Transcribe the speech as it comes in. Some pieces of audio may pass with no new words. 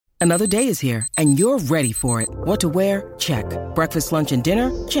Another day is here, and you're ready for it. What to wear? Check. Breakfast, lunch, and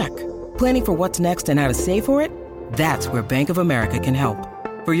dinner? Check. Planning for what's next and how to save for it? That's where Bank of America can help.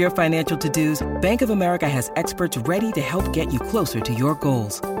 For your financial to-dos, Bank of America has experts ready to help get you closer to your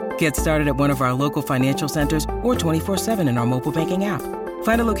goals. Get started at one of our local financial centers or 24/7 in our mobile banking app.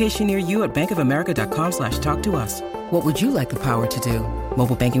 Find a location near you at bankofamerica.com/talktous. What would you like the power to do?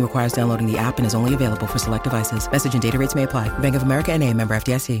 Mobile banking requires downloading the app and is only available for select devices. Message and data rates may apply. Bank of America N.A., member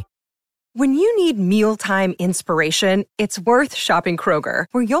FDIC. When you need mealtime inspiration, it's worth shopping Kroger,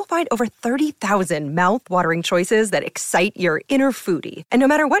 where you'll find over 30,000 mouth-watering choices that excite your inner foodie. And no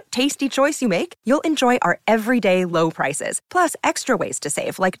matter what tasty choice you make, you'll enjoy our everyday low prices, plus extra ways to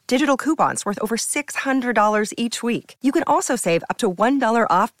save, like digital coupons worth over $600 each week. You can also save up to $1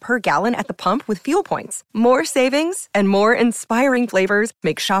 off per gallon at the pump with fuel points. More savings and more inspiring flavors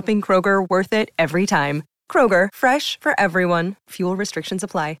make shopping Kroger worth it every time. Kroger, fresh for everyone. Fuel restrictions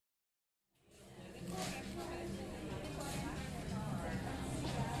apply.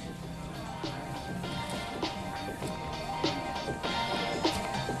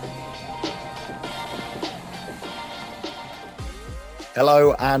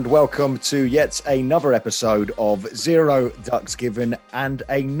 Hello and welcome to yet another episode of Zero Ducks Given and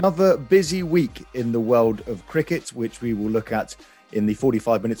another busy week in the world of cricket, which we will look at in the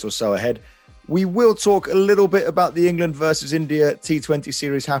 45 minutes or so ahead. We will talk a little bit about the England versus India T20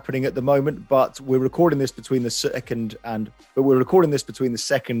 series happening at the moment, but we're recording this between the second and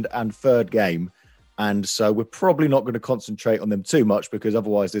third game. And so we're probably not going to concentrate on them too much because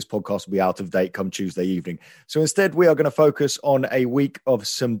otherwise this podcast will be out of date come Tuesday evening. So instead, we are going to focus on a week of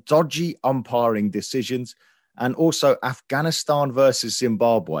some dodgy umpiring decisions and also Afghanistan versus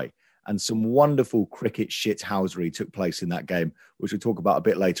Zimbabwe and some wonderful cricket shithousery took place in that game, which we'll talk about a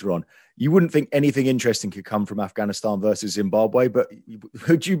bit later on. You wouldn't think anything interesting could come from Afghanistan versus Zimbabwe, but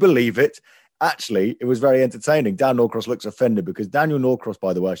would you believe it? Actually, it was very entertaining. Dan Norcross looks offended because Daniel Norcross,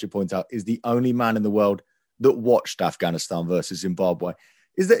 by the way, I should point out, is the only man in the world that watched Afghanistan versus Zimbabwe.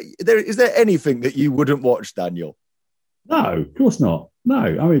 Is there anything that you wouldn't watch, Daniel? No, of course not. No,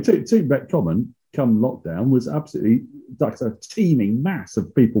 I mean, Team Bet Common come lockdown was absolutely like a teeming mass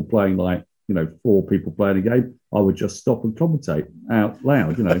of people playing, like, 4 people playing a game. I would just stop and commentate out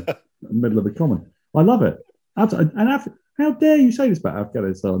loud, in the middle of the common. I love it. How dare you say this about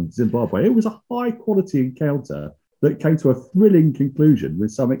Afghanistan, Zimbabwe? It was a high-quality encounter that came to a thrilling conclusion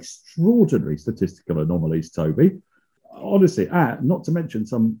with some extraordinary statistical anomalies, Toby. Honestly, not to mention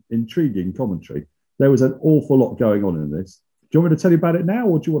some intriguing commentary. There was an awful lot going on in this. Do you want me to tell you about it now,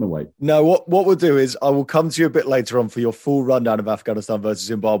 or do you want to wait? No, what we'll do is I will come to you a bit later on for your full rundown of Afghanistan versus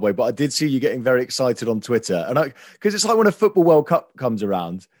Zimbabwe, but I did see you getting very excited on Twitter. And because it's like when a football World Cup comes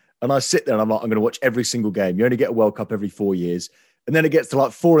around, and I sit there and I'm like, I'm going to watch every single game. You only get a World Cup every 4 years. And then it gets to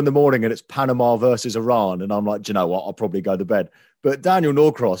like 4 a.m. and it's Panama versus Iran. And I'm like, do you know what? I'll probably go to bed. But Daniel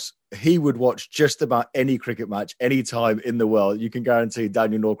Norcross, he would watch just about any cricket match, any time in the world. You can guarantee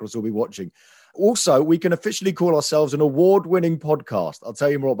Daniel Norcross will be watching. Also, we can officially call ourselves an award-winning podcast. I'll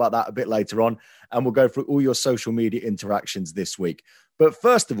tell you more about that a bit later on. And we'll go through all your social media interactions this week. But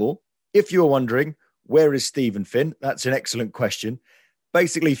first of all, if you're wondering, where is Stephen Finn? That's an excellent question.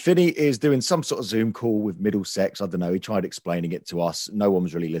 Basically, Finney is doing some sort of Zoom call with Middlesex. I don't know. He tried explaining it to us. No one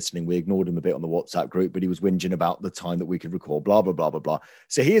was really listening. We ignored him a bit on the WhatsApp group, but he was whinging about the time that we could record, blah, blah, blah, blah, blah.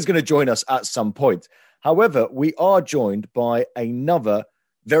 So he is going to join us at some point. However, we are joined by another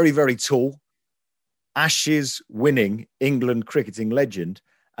very, very tall, Ashes winning England cricketing legend.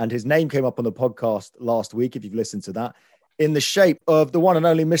 And his name came up on the podcast last week, if you've listened to that, in the shape of the one and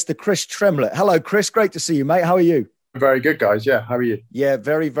only Mr. Chris Tremlett. Hello, Chris. Great to see you, mate. How are you? Very good, guys. Yeah, how are you? Yeah,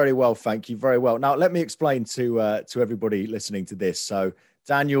 very, very well. Thank you. Very well. Now, let me explain to everybody listening to this. So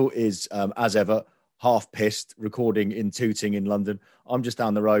Daniel is, as ever, half pissed, recording in Tooting in London. I'm just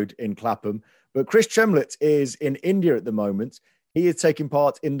down the road in Clapham. But Chris Tremlett is in India at the moment. He is taking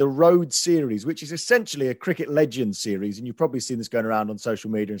part in the Road series, which is essentially a cricket legend series. And you've probably seen this going around on social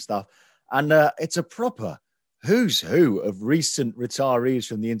media and stuff. And it's a proper who's who of recent retirees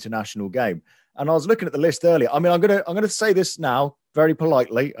from the international game. And I was looking at the list earlier. I mean, I'm gonna say this now very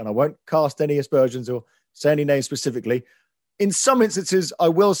politely, and I won't cast any aspersions or say any names specifically. In some instances, I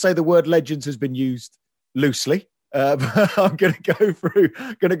will say the word legends has been used loosely. But I'm gonna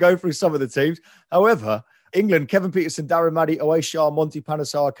go through some of the teams. However, England: Kevin Peterson, Darren Maddy, Oasis Shah, Monty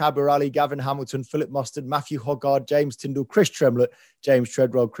Panesar, Kabir Ali, Gavin Hamilton, Philip Mustard, Matthew Hoggard, James Tindall, Chris Tremlett, James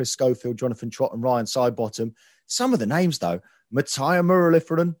Treadwell, Chris Schofield, Jonathan Trott, and Ryan Sidebottom. Some of the names, though: Matthias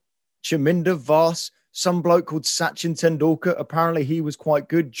Muralitharan, Chaminda Vas, some bloke called Sachin Tendulkar. Apparently he was quite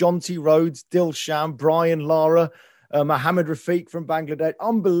good. Jonty Rhodes, Dilshan, Brian Lara, Mohammed Rafiq from Bangladesh.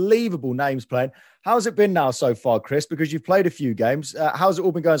 Unbelievable names playing. How's it been now so far, Chris? Because you've played a few games. How's it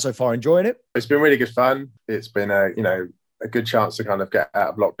all been going so far? Enjoying it? It's been really good fun. It's been a good chance to kind of get out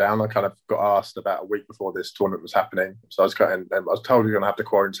of lockdown. I kind of got asked about a week before this tournament was happening. So I was told we were going to have to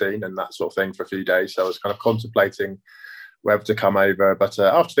quarantine and that sort of thing for a few days. So I was kind of contemplating whether to come over. But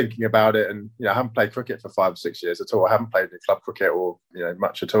after thinking about it, and I haven't played cricket for 5 or 6 years at all. I haven't played any club cricket or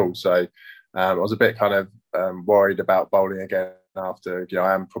much at all. So I was a bit kind of worried about bowling again after,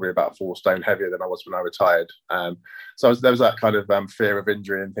 I am probably about 4 stone heavier than I was when I retired. So there was that kind of fear of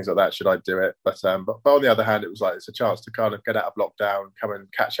injury and things like that. Should I do it? But on the other hand, it was like, it's a chance to kind of get out of lockdown, come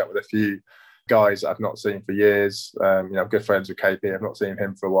and catch up with a few guys that I've not seen for years. I'm good friends with KP. I've not seen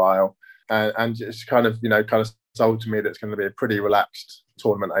him for a while. And it's kind of sold to me that it's going to be a pretty relaxed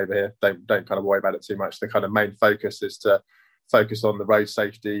tournament over here. Don't kind of worry about it too much. The kind of main focus is to focus on the road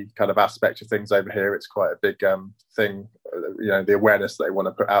safety kind of aspect of things over here. It's quite a big thing, the awareness that they want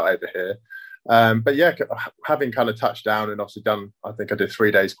to put out over here. But yeah, having kind of touched down and obviously done, I think I did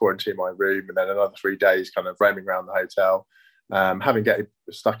 3 days quarantine in my room and then another 3 days kind of roaming around the hotel. Having getting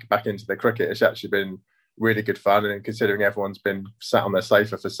stuck back into the cricket, it's actually been really good fun. And considering everyone's been sat on their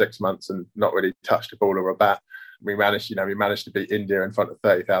sofa for 6 months and not really touched a ball or a bat, we managed to beat India in front of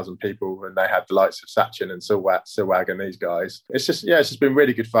 30,000 people, and they had the likes of Sachin and Sehwag and these guys. It's just been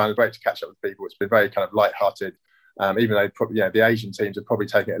really good fun. Great to catch up with people. It's been very kind of light-hearted. Even though the Asian teams are probably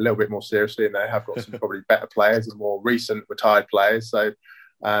taking it a little bit more seriously, and they have got some probably better players and more recent retired players. So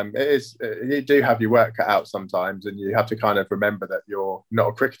you do have your work cut out sometimes, and you have to kind of remember that you're not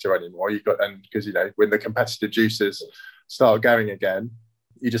a cricketer anymore. Because when the competitive juices start going again,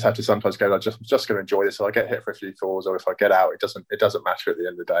 you just have to sometimes go, I'm just going to enjoy this. So I get hit for a few fours, or if I get out, it doesn't matter at the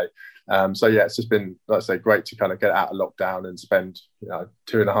end of the day. So yeah, it's just been, like I say, great to kind of get out of lockdown and spend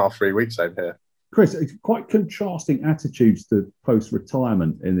 2.5, 3 weeks over here. Chris, it's quite contrasting attitudes to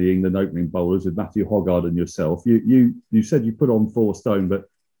post-retirement in the England opening bowlers with Matthew Hoggard and yourself. You said you put on 4 stone, but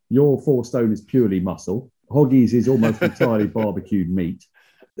your 4 stone is purely muscle. Hoggy's is almost entirely barbecued meat.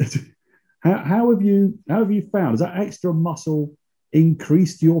 How have you found? Has that extra muscle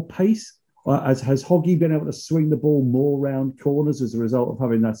increased your pace? Has Hoggy been able to swing the ball more round corners as a result of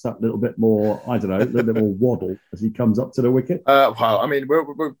having that little bit more, a little bit more waddle as he comes up to the wicket? Well, I mean,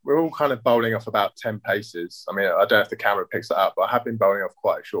 we're all kind of bowling off about 10 paces. I mean, I don't know if the camera picks that up, but I have been bowling off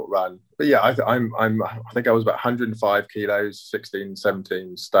quite a short run. But yeah, I think I was about 105 kilos, 16,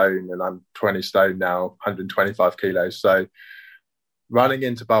 17 stone, and I'm 20 stone now, 125 kilos. So running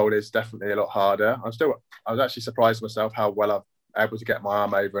into bowl is definitely a lot harder. I was actually surprised myself how well I've able to get my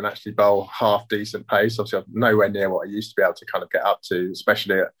arm over and actually bowl half decent pace. Obviously, I'm nowhere near what I used to be able to kind of get up to,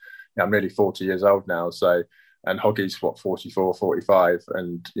 especially I'm nearly 40 years old now. So, and Hoggy's 44, 45,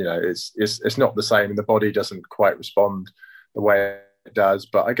 and it's not the same, and the body doesn't quite respond the way it does.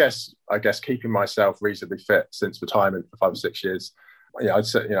 But I guess keeping myself reasonably fit since retirement for 5 or 6 years, I'd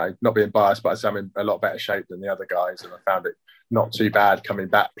say, not being biased, but I'd say I'm in a lot better shape than the other guys, and I found it not too bad coming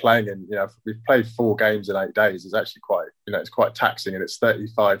back playing. And we've played 4 games in 8 days. It's actually quite it's quite taxing, and it's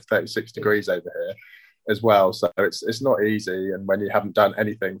 35, 36 degrees over here as well. So it's not easy, and when you haven't done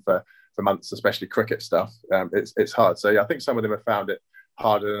anything for months, especially cricket stuff, it's hard. So yeah, I think some of them have found it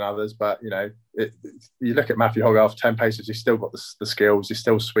harder than others. But you look at Matthew Hoggard off 10 paces, he's still got the skills, he's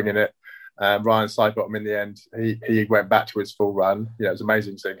still swinging it. Ryan Sidebottom in the end, he went back to his full run. It was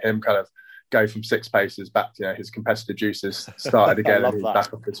amazing seeing him kind of go from 6 paces back to his competitive juices started again and he's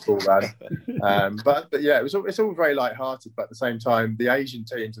back off his full run. But yeah, it's all very light-hearted, but at the same time, the Asian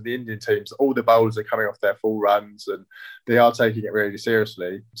teams and the Indian teams, all the bowlers are coming off their full runs and they are taking it really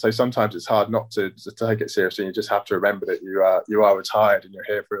seriously. So sometimes it's hard not to take it seriously. You just have to remember that you are retired and you're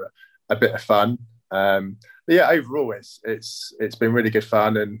here for a bit of fun. But yeah, overall, it's been really good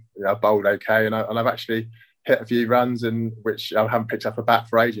fun, and I bowled okay, and I've actually hit a few runs in which I haven't picked up a bat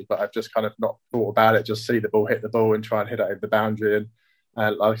for ages, but I've just kind of not thought about it. Just see the ball, hit the ball, and try and hit it over the boundary.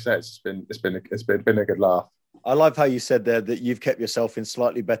 And like I said, it's been a good laugh. I love how you said there that you've kept yourself in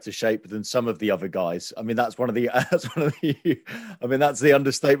slightly better shape than some of the other guys. I mean, that's the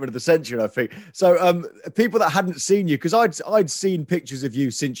understatement of the century, I think. So people that hadn't seen you, because I'd seen pictures of you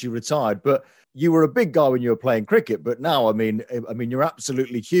since you retired, but you were a big guy when you were playing cricket, but now, I mean, you're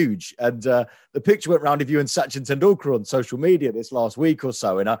absolutely huge. And the picture went round of you and Sachin Tendulkar on social media this last week or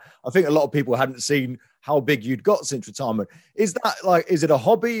so. And I think a lot of people hadn't seen how big you'd got since retirement. Is it a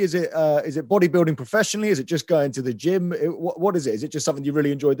hobby? Is it bodybuilding professionally? Is it just going to the gym? What is it? Is it just something you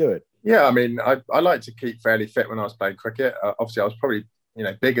really enjoy doing? Yeah, I mean, I like to keep fairly fit when I was playing cricket. Obviously, I was probably,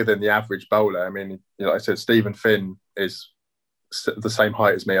 bigger than the average bowler. I mean, like I said, Stephen Finn is the same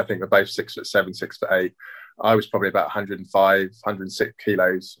height as me. I think we're both 6'7", 6'8". I was probably about 105, 106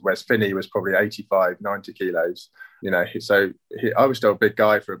 kilos, whereas Finney was probably 85, 90 kilos. So I was still a big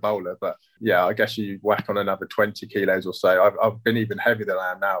guy for a bowler, but yeah, I guess you whack on another 20 kilos or so. I've been even heavier than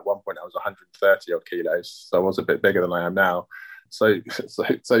I am now. At one point, I was 130 odd kilos, so I was a bit bigger than I am now. So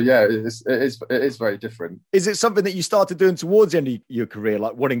yeah, it is very different. Is it something that you started doing towards the end of your career,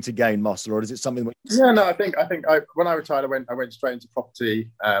 like wanting to gain muscle, or is it something? Yeah, no, I think when I retired, I went straight into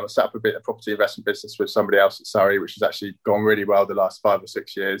property. I set up a bit of property investment business with somebody else at Surrey, which has actually gone really well the last 5 or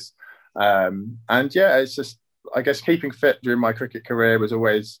 6 years. And yeah, it's just, I guess, keeping fit during my cricket career was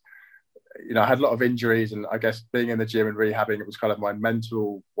always, I had a lot of injuries, and I guess being in the gym and rehabbing, it was kind of my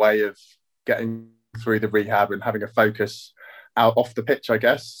mental way of getting through the rehab and having a focus out off the pitch, I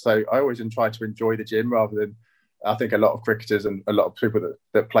guess. So I always try to enjoy the gym rather than, I think a lot of cricketers and a lot of people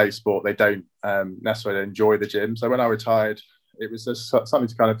that play sport, they don't necessarily enjoy the gym. So when I retired, it was just something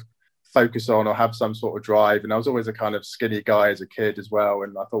to kind of focus on or have some sort of drive. And I was always a kind of skinny guy as a kid as well.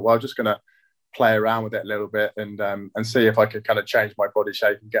 And I thought, well, I'm just going to play around with it a little bit and see if I could kind of change my body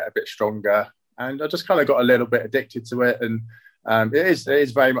shape and get a bit stronger. And I just kind of got a little bit addicted to it. And it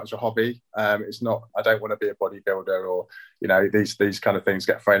is very much a hobby. It's not, I don't want to be a bodybuilder or, these kind of things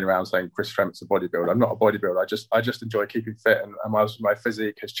get thrown around saying Chris Trent's a bodybuilder. I'm not a bodybuilder. I just enjoy keeping fit, and my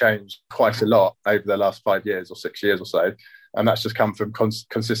physique has changed quite a lot over the last 5 years or 6 years or so. And that's just come from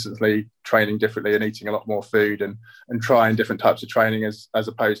consistently training differently and eating a lot more food and trying different types of training as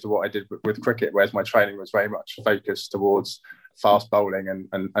opposed to what I did with cricket, whereas my training was very much focused towards fast bowling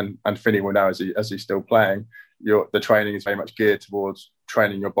and Finney will know as he's still playing, the training is very much geared towards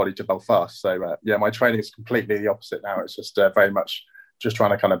training your body to bowl fast. So yeah, my training is completely the opposite now. It's just very much just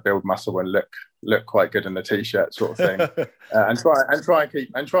trying to kind of build muscle and look quite good in the t-shirt sort of thing,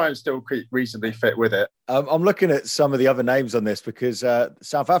 and try and still keep reasonably fit with it. I'm looking at some of the other names on this because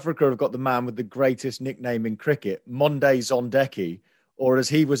South Africa have got the man with the greatest nickname in cricket, Monde Zondeki, or as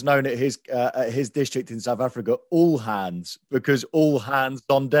he was known at his district in South Africa, All Hands, because all hands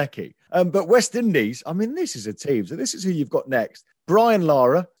on decky. But West Indies, I mean, this is a team. So this is who you've got next. Brian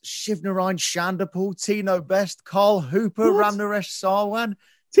Lara, Shivnarine Chanderpaul, Tino Best, Carl Hooper, Ramnaresh Sarwan.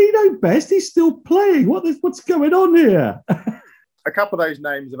 Tino Best, he's still playing. What's going on here? A couple of those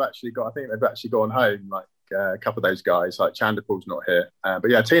names I think they've actually gone home. Like a couple of those guys, like Chanderpaul's not here. But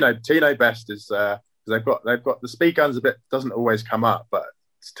yeah, Tino Best is... they've got the speed guns a bit, doesn't always come up, but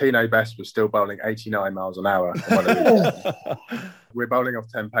Tino Best was still bowling 89 miles an hour. We're bowling off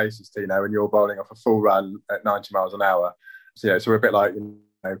 10 paces, Tino, and you're bowling off a full run at 90 miles an hour. So yeah, so we're a bit like,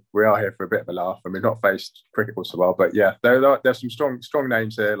 we are here for a bit of a laugh, and we've not faced cricket for so well. But yeah, there's some strong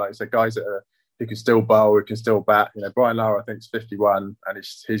names here, like I said, guys who can still bowl, who can still bat. Brian Lara, I think, is 51, and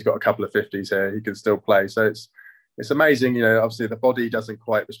he's got a couple of 50s here. He can still play. So it's amazing, obviously the body doesn't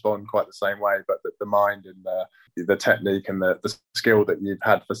quite respond quite the same way, but the mind and the technique and the skill that you've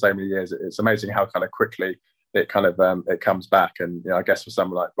had for so many years, it's amazing how kind of quickly it kind of it comes back. And I guess for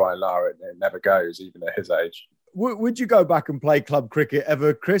someone like Brian Lara, it never goes, even at his age. Would you go back and play club cricket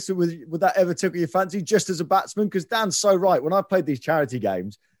ever, Chris? Would that ever tickle your fancy just as a batsman? Because Dan's so right. When I played these charity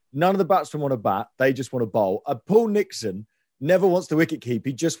games, none of the batsmen want to bat. They just want to bowl. Paul Nixon never wants to wicket keep.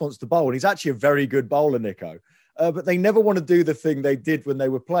 He just wants to bowl. And he's actually a very good bowler, Nico. But they never want to do the thing they did when they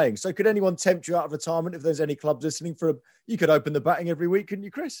were playing. So could anyone tempt you out of retirement if there's any clubs listening you could open the batting every week, couldn't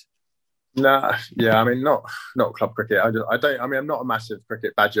you, Chris? No, yeah, I mean, not club cricket. I don't. I mean, I'm not a massive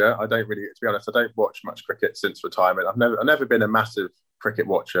cricket badger. I don't really, to be honest, I don't watch much cricket since retirement. I've never been a massive cricket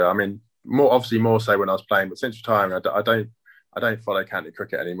watcher. I mean, more so when I was playing, but since retiring, I don't follow county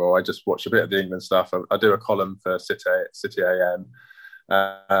cricket anymore. I just watch a bit of the England stuff. I do a column for City AM.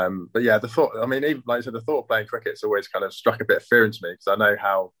 But yeah, the thought. I mean, even like I said, the thought of playing cricket's always kind of struck a bit of fear into me because I know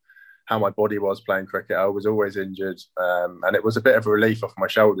how my body was playing cricket. I was always injured, and it was a bit of a relief off my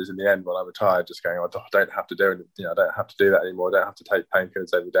shoulders in the end when I retired. Just going, I don't have to do it. I don't have to do that anymore. I don't have to take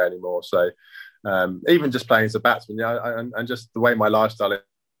painkillers every day anymore. So even just playing as a batsman, and just the way my lifestyle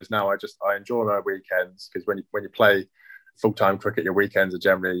is now, I enjoy my weekends because when you play full-time cricket, your weekends are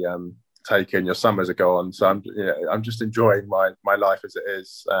generally taken, your summers are gone. So I'm just enjoying my life as it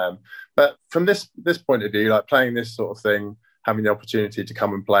is. But from this point of view, like playing this sort of thing, having the opportunity to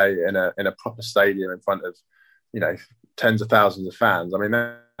come and play in a proper stadium in front of, tens of thousands of fans. I mean,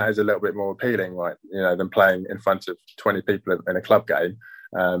 that is a little bit more appealing, right? Than playing in front of 20 people in a club game.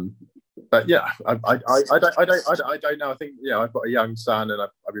 But yeah, I don't know. I think I've got a young son, and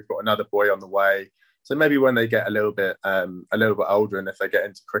we've got another boy on the way. So maybe when they get a little bit older, and if they get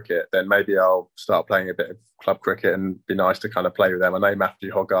into cricket, then maybe I'll start playing a bit of club cricket and be nice to kind of play with them. I know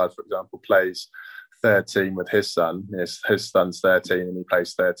Matthew Hoggard, for example, plays third team with his son. His son's 13 and he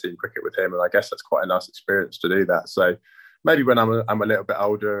plays third team cricket with him. And I guess that's quite a nice experience to do that. So maybe when I'm a little bit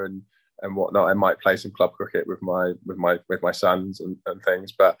older and whatnot, I might play some club cricket with my sons and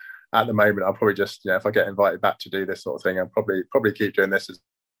things. But at the moment, I'll probably just, if I get invited back to do this sort of thing, I'll probably keep doing this as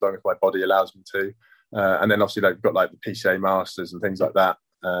long as my body allows me to. And then obviously they've got like the PCA Masters and things like that.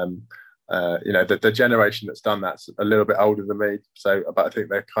 The generation that's done that's a little bit older than me. So, but I think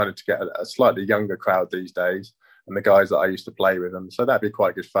they're kind of to get a slightly younger crowd these days, and the guys that I used to play with them. So that'd be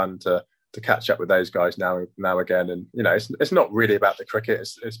quite good fun to catch up with those guys now again. And it's not really about the cricket.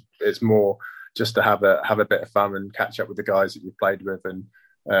 It's more just to have a bit of fun and catch up with the guys that you've played with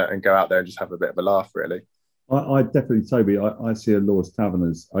and go out there and just have a bit of a laugh, really. I definitely, Toby, I see a Lord's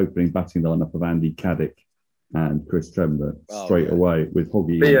Taverners opening batting lineup of Andy Caddick and Chris Tremblett straight away with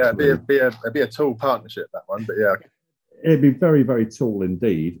Hoggy. It'd be a tall partnership, that one, but yeah. It'd be very, very tall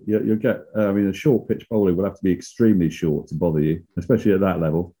indeed. You'll get, a short pitch bowling will have to be extremely short to bother you, especially at that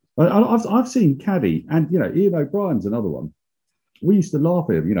level. I've seen Caddy, and Ian O'Brien's another one. We used to laugh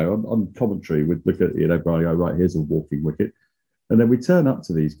at him, on commentary. We'd look at Ian O'Brien, go, right, here's a walking wicket. And then we turn up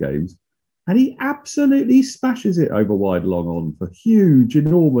to these games, and he absolutely smashes it over wide long on for huge,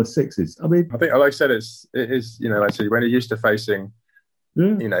 enormous sixes. I mean, I think, like I said, it is, like I said, when you're used to facing,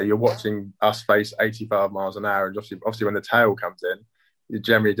 you're watching us face 85 miles an hour, and obviously when the tail comes in,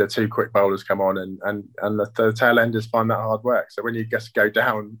 generally the two quick bowlers come on, and the tail enders find that hard work. So when you just go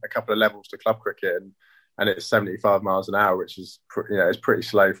down a couple of levels to club cricket and it's 75 miles an hour, which is it's pretty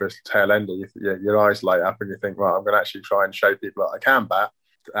slow for a tail ender, your eyes light up and you think, right, I'm going to actually try and show people that I can bat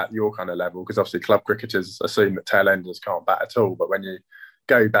at your kind of level, because obviously club cricketers assume that tail enders can't bat at all. But when you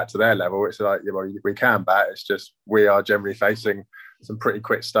go back to their level, it's like, we can bat. It's just we are generally facing some pretty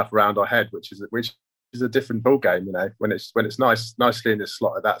quick stuff around our head, which is a different ball game. When it's nicely in the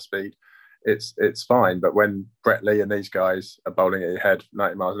slot at that speed, it's fine. But when Brett Lee and these guys are bowling at your head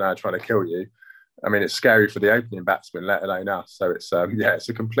 90 miles an hour trying to kill you, I mean, it's scary for the opening batsman, let alone us. So it's it's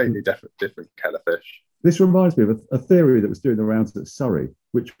a completely different kettle of fish. This reminds me of a theory that was doing the rounds at Surrey,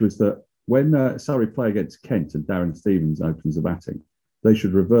 which was that when Surrey play against Kent and Darren Stevens opens the batting, they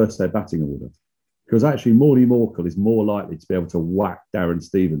should reverse their batting order. Because actually, Morley Morkel is more likely to be able to whack Darren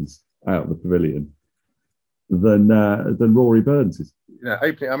Stevens out of the pavilion than Rory Burns is.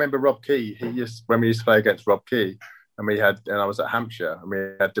 Opening, I remember Rob Key. When we used to play against Rob Key, and I was at Hampshire, and we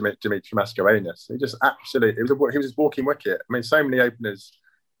had Dimitri Mascarenhas. He just absolutely, he was just walking wicket. I mean, so many openers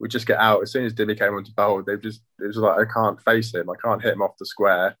would just get out as soon as Dimmy came onto bowl. It was like, I can't face him, I can't hit him off the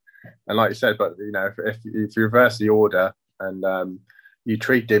square. And like you said, but if you reverse the order and you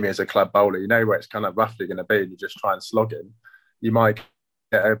treat Dimmy as a club bowler, you know where it's kind of roughly going to be, and you just try and slog him, you might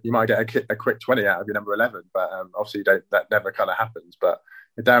get a quick 20 out of your number 11. But obviously that never kind of happens. But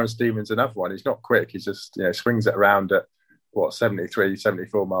Darren Stevens, another one. He's not quick. He's just swings it around at 73,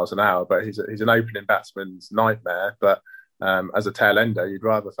 74 miles an hour. But he's an opening batsman's nightmare. But as a tail ender, you'd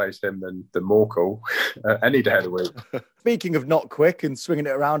rather face him than Morkel any day of the week. Speaking of not quick and swinging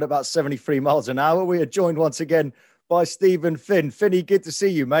it around about 73 miles an hour, we are joined once again by Stephen Finn. Finny, good to see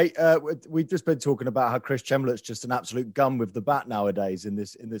you, mate. We've just been talking about how Chris Tremblett's just an absolute gun with the bat nowadays. In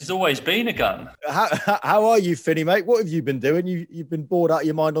this, he's always been a gun. How are you, Finny, mate? What have you been doing? You've been bored out of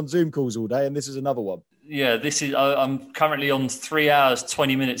your mind on Zoom calls all day, and this is another one. Yeah, I'm currently on 3 hours,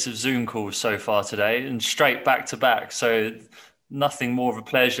 20 minutes of Zoom calls so far today, and straight back to back. So nothing more of a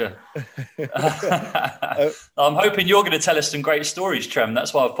pleasure. I'm hoping you're going to tell us some great stories, Trem.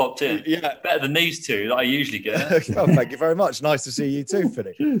 That's why I've popped in. Yeah, better than these two that I usually get. Oh, thank you very much. Nice to see you too,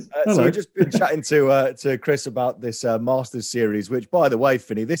 Finny. So we've just been chatting to Chris about this Masters series, which, by the way,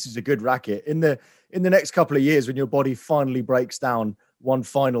 Finny, this is a good racket. In the next couple of years, when your body finally breaks down one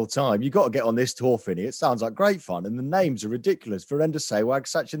final time, you got to get on this tour, Finny. It sounds like great fun, and the names are ridiculous: Virender Sehwag,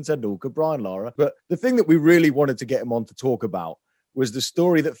 Sachin Tendulkar, Brian Lara. But the thing that we really wanted to get him on to talk about was the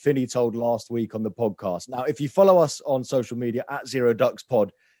story that Finny told last week on the podcast. Now, if you follow us on social media at Zero Ducks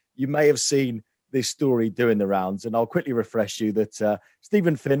Pod, you may have seen this story doing the rounds, and I'll quickly refresh you that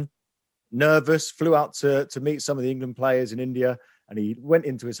Stephen Finn, nervous, flew out to meet some of the England players in India, and he went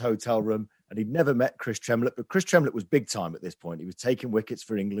into his hotel room, and he'd never met Chris Tremblett, but Chris Tremblett was big time at this point. He was taking wickets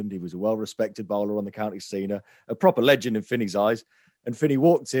for England. He was a well-respected bowler on the county scene, a proper legend in Finny's eyes. And Finny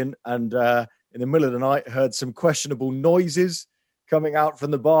walked in and in the middle of the night heard some questionable noises coming out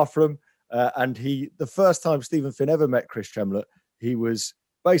from the bathroom. And the first time Stephen Finn ever met Chris Tremblett, he was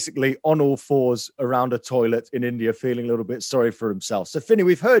basically on all fours around a toilet in India, feeling a little bit sorry for himself. So, Finny,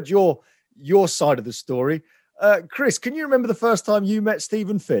 we've heard your side of the story. Chris, can you remember the first time you met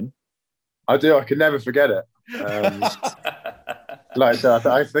Stephen Finn? I do. I can never forget it.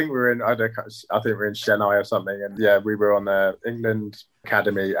 I think we were in. I think we were in Chennai or something, and yeah, we were on the England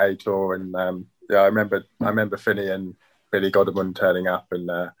Academy A tour, and I remember Finney and Billy Godwin turning up, and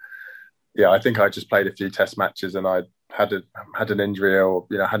I think I just played a few Test matches, and I had an injury, or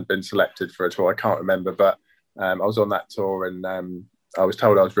hadn't been selected for a tour. I can't remember, but I was on that tour, and I was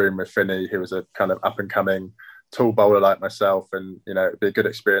told I was rooming with Finney, who was a kind of up and coming tall bowler like myself, and it'd be a good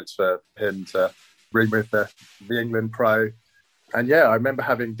experience for him to room with the England pro. And yeah, I remember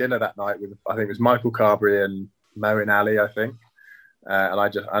having dinner that night with, I think it was Michael Carberry and Moeen Ali, I think.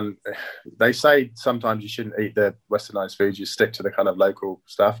 And they say sometimes you shouldn't eat the westernized foods, you stick to the kind of local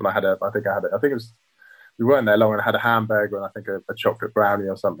stuff. And we weren't there long, and I had a hamburger and I think a chocolate brownie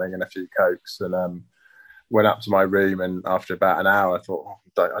or something and a few Cokes, and went up to my room, and after about an hour I thought,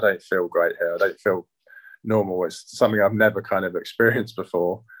 I don't feel great here. I don't feel normal. It's something I've never kind of experienced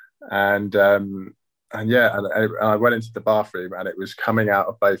before. And I went into the bathroom, and it was coming out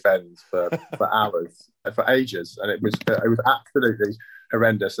of both ends for hours, for ages, and it was absolutely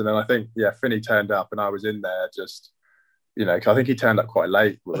horrendous. And then I think Finney turned up, and I was in there just, 'cause I think he turned up quite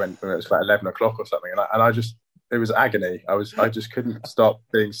late when it was about 11 o'clock or something, and it was agony. I just couldn't stop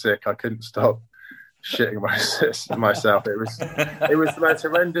being sick. I couldn't stop shitting myself. It was the most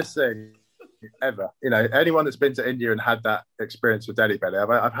horrendous thing ever. Anyone that's been to India and had that experience with Delhi belly,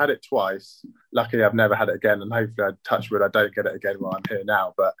 I've had it twice. Luckily I've never had it again, and hopefully, I touch wood, I don't get it again while I'm here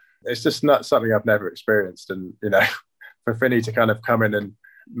now. But it's just not something I've never experienced, and for Finney to kind of come in and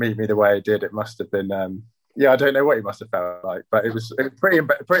meet me the way he did, it must have been I don't know what he must have felt like, but it was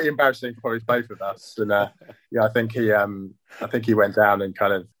pretty embarrassing for probably both of us. And I think he went down and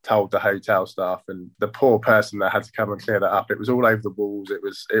kind of told the hotel staff, and the poor person that had to come and clear that up. It was all over the walls. It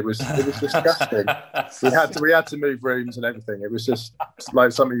was disgusting. we had to move rooms and everything. It was just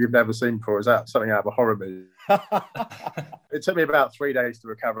like something you've never seen before. It was something out of a horror movie. It took me about 3 days to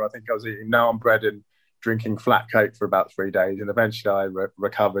recover. I think I was eating naan bread and drinking flat Coke for about 3 days, and eventually I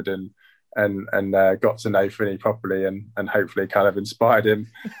recovered and got to know Finney properly, and hopefully kind of inspired him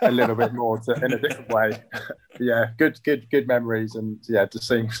a little bit more in a different way. Good memories, and it just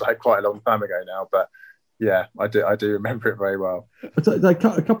seems like quite a long time ago now, but I do remember it very well. A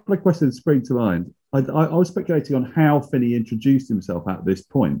couple of questions spring to mind. I was speculating on how Finney introduced himself at this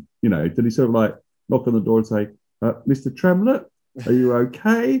point. Did he sort of like knock on the door and say, "Mr. Tremlett, are you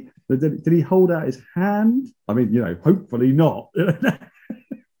okay?" Did he hold out his hand? I mean, hopefully not.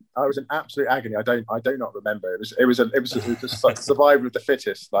 I was in absolute agony. I do not remember. It was just like survival of the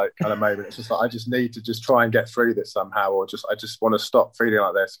fittest, like kind of moment. It's just like, I just need to just try and get through this somehow, or I just want to stop feeling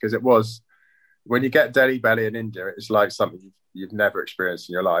like this, because it was, when you get Delhi belly in India, it's like something you've never experienced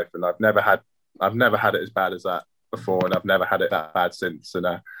in your life, and I've never had it as bad as that before, and I've never had it that bad since. And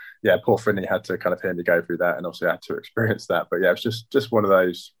poor Finney had to kind of hear me go through that, and also had to experience that. But it's just one of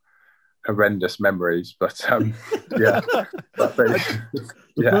those horrendous memories, but the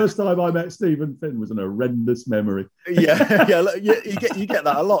first time I met Stephen Finn was an horrendous memory. You get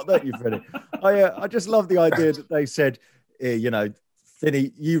that a lot, don't you, Freddie? I just love the idea that they said,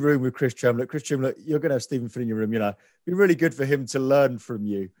 Finney, you room with Chris Tremlett. Chris Tremlett, you're going to have Stephen Finn in your room. It'd be really good for him to learn from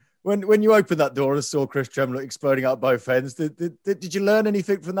you. When you opened that door and saw Chris Tremlett exploding out both ends, did you learn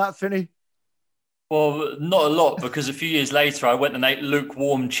anything from that, Finney? Well, not a lot, because a few years later I went and ate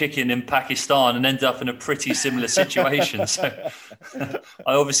lukewarm chicken in Pakistan and ended up in a pretty similar situation. So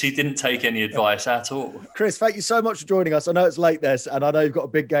I obviously didn't take any advice at all. Chris, thank you so much for joining us. I know it's late there, and I know you've got a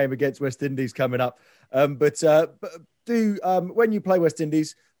big game against West Indies coming up. But when you play West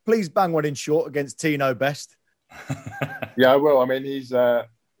Indies, please bang one in short against Tino Best. I will. I mean,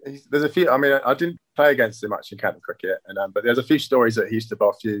 there's a few. I mean, I didn't play against him much in county cricket, but there's a few stories that he used to bowl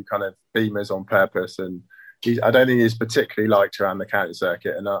a few kind of beamers on purpose, and I don't think he's particularly liked around the county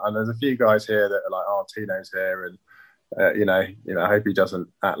circuit. And there's a few guys here that are like, "Oh, Tino's here," and I hope he doesn't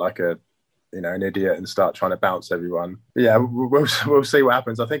act like an idiot and start trying to bounce everyone. But we'll see what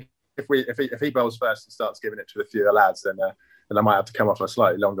happens. I think if he bowls first and starts giving it to a few of the lads, then I might have to come off a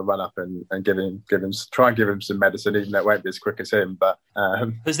slightly longer run up and try and give him some medicine, even though it won't be as quick as him. But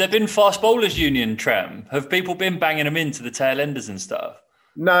has there been fast bowlers union, Trem? Have people been banging them into the tail enders and stuff?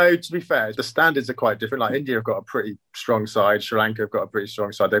 No, to be fair, the standards are quite different. Like India have got a pretty strong side, Sri Lanka have got a pretty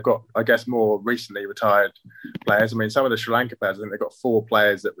strong side. They've got, I guess, more recently retired players. I mean, some of the Sri Lanka players, I think they've got 4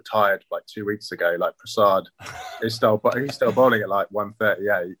 players that retired like 2 weeks ago. Like Prasad he's still bowling at like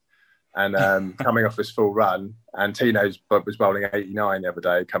 138. And coming off his full run, and Tino was bowling 89 the other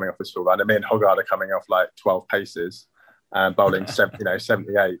day, coming off his full run, and me and Hoggard are coming off like 12 paces, bowling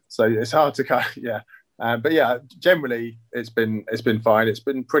 78. So it's hard to But yeah, generally it's been fine. It's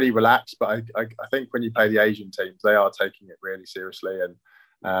been pretty relaxed, but I think when you play the Asian teams, they are taking it really seriously,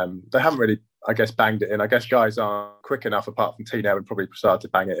 and they haven't really, I guess, banged it in. I guess guys aren't quick enough, apart from Tino, and probably started to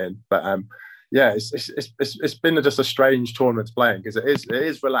bang it in. But yeah, it's been just a strange tournament to play in, because it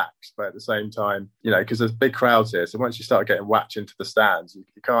is relaxed, but at the same time, because there's big crowds here. So once you start getting whacked into the stands, you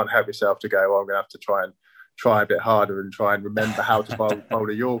can't help yourself to go, I'm going to have to try a bit harder and try and remember how to bowl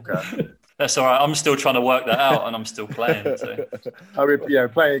a Yorker. That's all right. I'm still trying to work that out, and I'm still playing. So. I mean,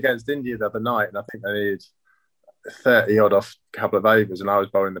 playing against India the other night, and I think they needed 30 odd off a couple of overs, and I was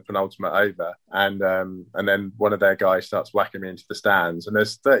bowling the penultimate over, and then one of their guys starts whacking me into the stands, and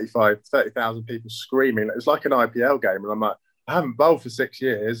there's 30,000 people screaming. It was like an IPL game, and I'm like, I haven't bowled for 6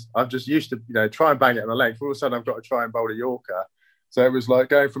 years. I've just used to, try and bang it on the length. All of a sudden, I've got to try and bowl a Yorker. So it was like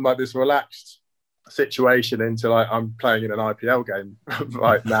going from like this relaxed situation into like I'm playing in an IPL game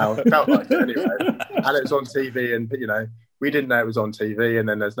right now. It felt like it anyway, and it was on TV, and we didn't know it was on TV, and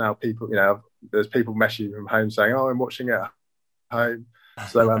then there's now people, there's people messaging from home saying, I'm watching it at home.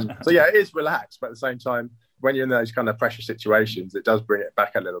 So yeah, it is relaxed, but at the same time, when you're in those kind of pressure situations, it does bring it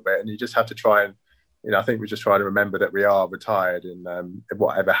back a little bit, and you just have to try and, I think we're just trying to remember that we are retired, and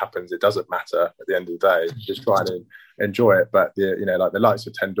whatever happens, it doesn't matter at the end of the day. Just try and enjoy it. But like the likes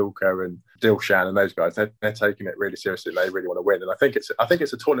of Tendulkar and Dilshan and those guys, they're taking it really seriously. They really want to win, and I think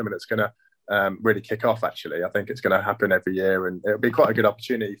it's a tournament that's going to really kick off. Actually, I think it's going to happen every year, and it'll be quite a good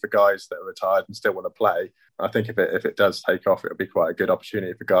opportunity for guys that are retired and still want to play. I think if it does take off, it'll be quite a good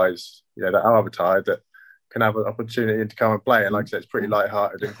opportunity for guys that are retired that can have an opportunity to come and play. And like I said, it's pretty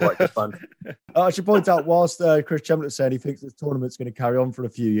light-hearted and quite good fun. I should point out, whilst Chris Chemlett said he thinks this tournament's going to carry on for a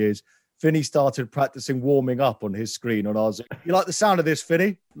few years, Finney started practicing warming up on his screen on ours. You like the sound of this,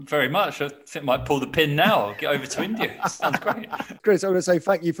 Finney? Very much. I think I might pull the pin now. I'll get over to India. It sounds great. Chris, I'm going to say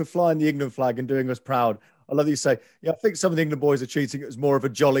thank you for flying the England flag and doing us proud. I love you say, I think some of the England boys are treating it as more of a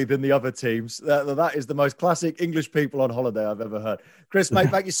jolly than the other teams. That is the most classic English people on holiday I've ever heard. Chris, mate,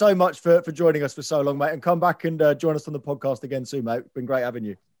 thank you so much for joining us for so long, mate. And come back and join us on the podcast again soon, mate. It's been great having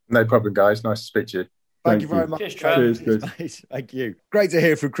you. No problem, guys. Nice to speak to you. Thank you very much. Cheers, Chris. Thank you. Great to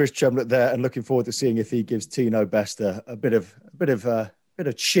hear from Chris Chemlett there, and looking forward to seeing if he gives Tino Best a bit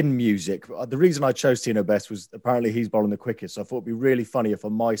of chin music. The reason I chose Tino Best was apparently he's bowling the quickest. So I thought it'd be really funny if,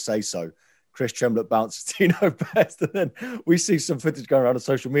 on my say so, Chris Chemlett bounces Tino Best, and then we see some footage going around on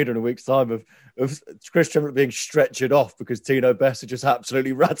social media in a week's time of Chris Chemlett being stretchered off because Tino Best had just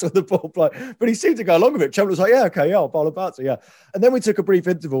absolutely rattled the ball. But he seemed to go along with it. Chemlett was like, I'll bowl a bouncer, yeah. And then we took a brief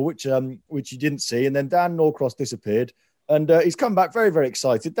interval, which you didn't see, and then Dan Norcross disappeared, and he's come back very, very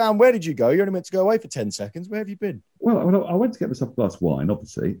excited. Dan, where did you go? You're only meant to go away for 10 seconds. Where have you been? Well, I went to get myself a glass of wine,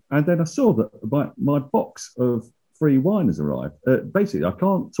 obviously, and then I saw that my box of free wine has arrived. Basically, I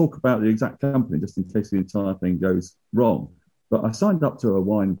can't talk about the exact company just in case the entire thing goes wrong. But I signed up to a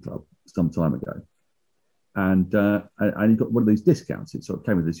wine club some time ago, and you got one of these discounts. It sort of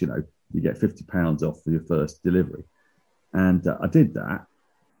came with this, you get £50 off for your first delivery, and I did that,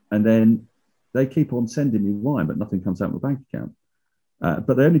 and then they keep on sending me wine, but nothing comes out of my bank account.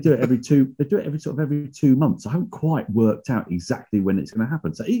 But they only do it every 2. They do it every 2 months. I haven't quite worked out exactly when it's going to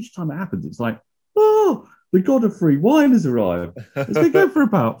happen. So each time it happens, it's like, the god of free wine has arrived. It's been going for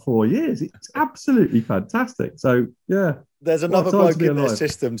about 4 years. It's absolutely fantastic. So, yeah. There's another bloke in their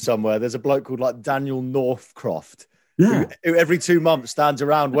system somewhere. There's a bloke called like Daniel Northcroft. Yeah. Who every 2 months stands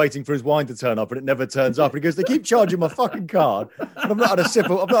around waiting for his wine to turn up, and it never turns up. And he goes, they keep charging my fucking card. And I've not had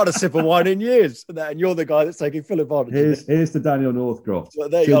a sip of wine in years. And you're the guy that's taking full advantage. Here's the Daniel Northcroft. So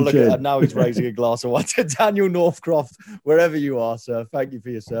there you go. Look at that. Now he's raising a glass of wine to Daniel Northcroft, wherever you are, sir. Thank you for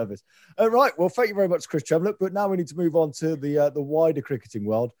your service. Right. Well, thank you very much, Chris Chemlett. But now we need to move on to the wider cricketing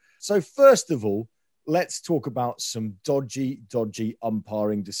world. So first of all, let's talk about some dodgy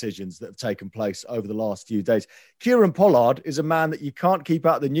umpiring decisions that have taken place over the last few days. Kieran Pollard is a man that you can't keep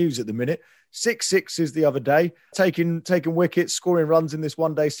out of the news at the minute. 6 sixes the other day, taking wickets, scoring runs in this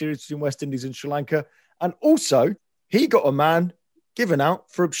one-day series between West Indies and Sri Lanka. And also, he got a man given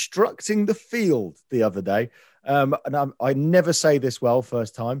out for obstructing the field the other day. I never say this well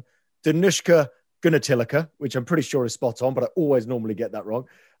first time. Danushka Gunatilaka, which I'm pretty sure is spot on, but I always normally get that wrong.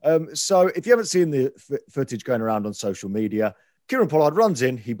 So if you haven't seen the footage going around on social media, Kieran Pollard runs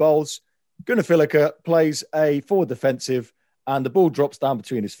in, he bowls. Gunatilaka plays a forward defensive, and the ball drops down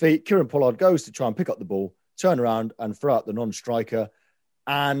between his feet. Kieran Pollard goes to try and pick up the ball, turn around and throw out the non-striker.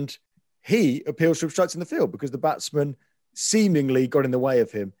 And he appeals for obstructing the field because the batsman seemingly got in the way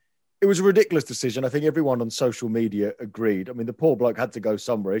of him. It was a ridiculous decision. I think everyone on social media agreed. I mean, the poor bloke had to go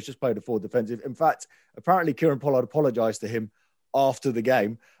somewhere. He's just played a forward defensive. In fact, apparently Kieran Pollard apologised to him after the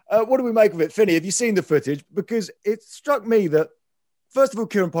game. What do we make of it? Finney, have you seen the footage? Because it struck me that, first of all,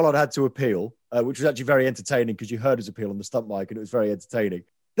 Kieran Pollard had to appeal, which was actually very entertaining because you heard his appeal on the stump mic and it was very entertaining.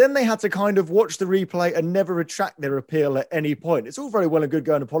 Then they had to kind of watch the replay and never retract their appeal at any point. It's all very well and good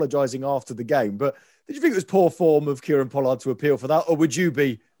going apologising after the game, but did you think it was poor form of Kieran Pollard to appeal for that, or would you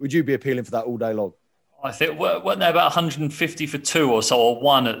be appealing for that all day long? I think weren't there about 150 for 2 or so, or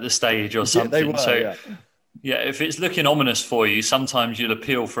 1 at the stage or something? Yeah, they were, yeah, if it's looking ominous for you, sometimes you'll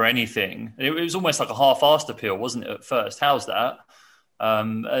appeal for anything. It was almost like a half-assed appeal, wasn't it, at first? How's that?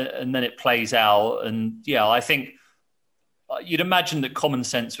 And then it plays out. And yeah, I think you'd imagine that common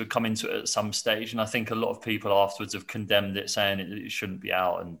sense would come into it at some stage. And I think a lot of people afterwards have condemned it, saying it shouldn't be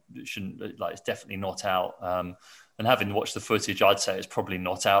out and it shouldn't, like, it's definitely not out. And having watched the footage, I'd say it's probably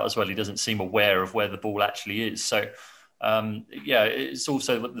not out as well. He doesn't seem aware of where the ball actually is. So, yeah, it's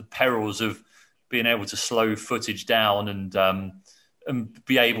also the perils of being able to slow footage down and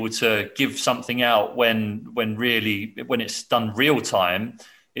be able to give something out when it's done real time,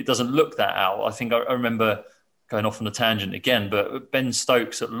 it doesn't look that out. I think I remember going off on a tangent again, but Ben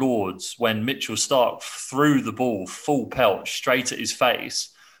Stokes at Lords, when Mitchell Starc threw the ball full pelt straight at his face,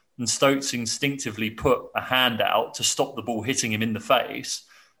 and Stokes instinctively put a hand out to stop the ball hitting him in the face.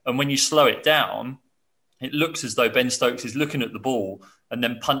 And when you slow it down, it looks as though Ben Stokes is looking at the ball and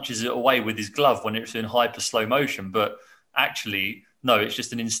then punches it away with his glove when it's in hyper slow motion. But actually, no, it's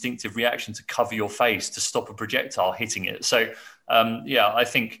just an instinctive reaction to cover your face to stop a projectile hitting it. So, yeah, I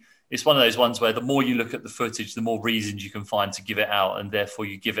think it's one of those ones where the more you look at the footage, the more reasons you can find to give it out, and therefore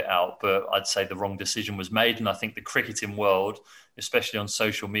you give it out. But I'd say the wrong decision was made. And I think the cricketing world, especially on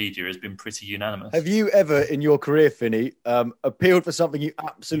social media, has been pretty unanimous. Have you ever in your career, Finney, appealed for something you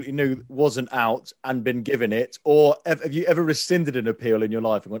absolutely knew wasn't out and been given it? Or have you ever rescinded an appeal in your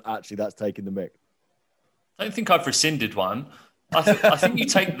life and gone, actually, that's taking the mick? I don't think I've rescinded one. I think you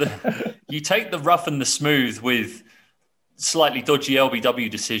take the rough and the smooth with slightly dodgy LBW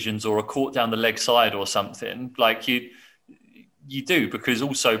decisions or a caught down the leg side or something. Like you do, because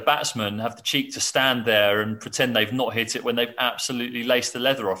also batsmen have the cheek to stand there and pretend they've not hit it when they've absolutely laced the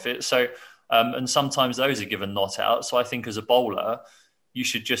leather off it. So, and sometimes those are given not out. So I think as a bowler, you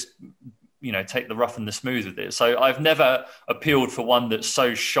should just, take the rough and the smooth with it. So I've never appealed for one that's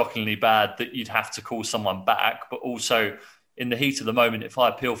so shockingly bad that you'd have to call someone back. But also in the heat of the moment, if I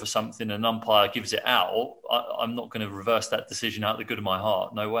appeal for something and an umpire gives it out, I'm not going to reverse that decision out of the good of my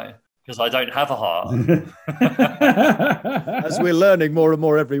heart. No way. Because I don't have a heart. As we're learning more and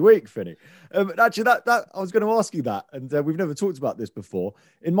more every week, Finney. Actually, that I was going to ask you that, and we've never talked about this before.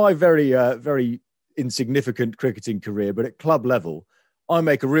 In my very, very insignificant cricketing career, but at club level, I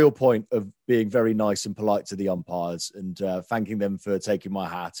make a real point of being very nice and polite to the umpires and thanking them for taking my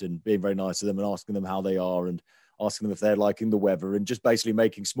hat and being very nice to them and asking them how they are and asking them if they're liking the weather and just basically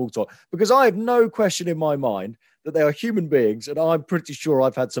making small talk, because I have no question in my mind that they are human beings, and I'm pretty sure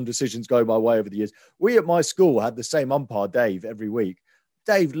I've had some decisions go my way over the years. We at my school had the same umpire, Dave, every week.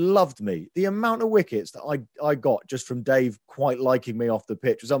 Dave loved me. The amount of wickets that I got just from Dave quite liking me off the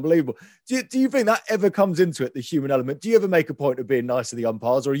pitch was unbelievable. Do you think that ever comes into it, the human element? Do you ever make a point of being nice to the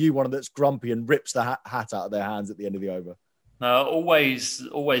umpires, or are you one that's grumpy and rips the hat out of their hands at the end of the over? No, always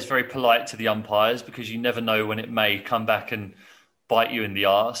very polite to the umpires, because you never know when it may come back and bite you in the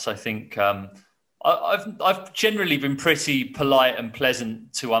arse. I think I've generally been pretty polite and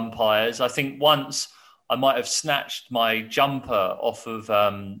pleasant to umpires. I think once I might have snatched my jumper off of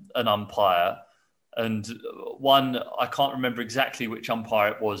an umpire, and I can't remember exactly which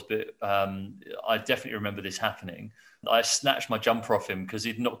umpire it was, but I definitely remember this happening. I snatched my jumper off him because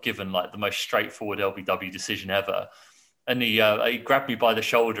he'd not given like the most straightforward LBW decision ever. And he grabbed me by the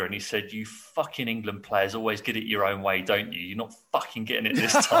shoulder and he said, "You fucking England players always get it your own way, don't you? You're not fucking getting it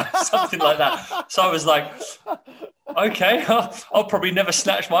this time." Something like that. So I was like, okay, I'll probably never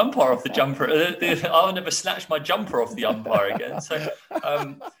snatch my umpire off the jumper. I'll never snatch my jumper off the umpire again. So,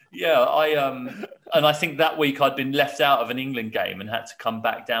 and I think that week I'd been left out of an England game and had to come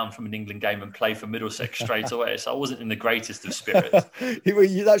back down from an England game and play for Middlesex straight away. So I wasn't in the greatest of spirits.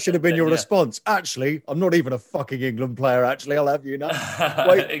 That should have been your response. Actually, I'm not even a fucking England player. Actually, I'll have you know.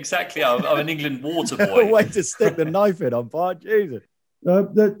 Exactly. I'm an England water boy. Way to stick the knife in, umpire. Jesus.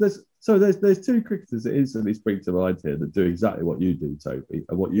 There's two cricketers that instantly spring to mind here that do exactly what you do, Toby,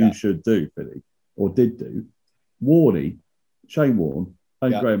 and what you should do, Philly, or did do. Shane Warne,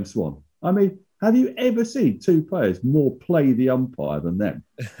 and Graham Swan. I mean, have you ever seen two players more play the umpire than them?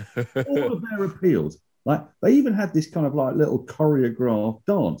 All of their appeals, like they even had this kind of like little choreographed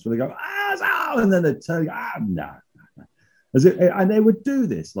dance where they go, and then they tell you, no. And they would do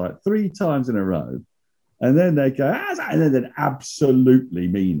this like 3 times in a row. And then they go, and then they absolutely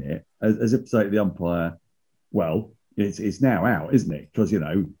mean it, as if to say to the umpire, well, it's now out, isn't it? Because,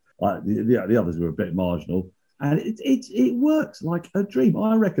 like the others were a bit marginal. And it works like a dream.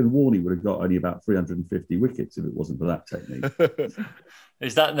 I reckon Warney would have got only about 350 wickets if it wasn't for that technique.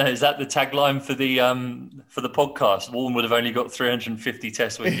 Is that the tagline for the podcast? Warren would have only got 350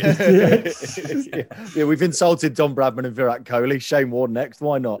 Test wickets. Yeah, we've insulted Don Bradman and Virat Kohli. Shane Warne next.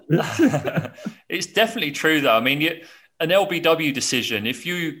 Why not? It's definitely true, though. I mean, an LBW decision, if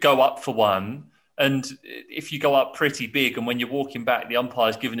you go up for one, and if you go up pretty big, and when you're walking back, the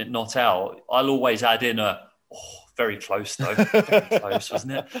umpire's giving it not out, I'll always add in very close, though. Very close,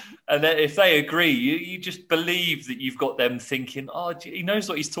 wasn't it? And then if they agree, you just believe that you've got them thinking, he knows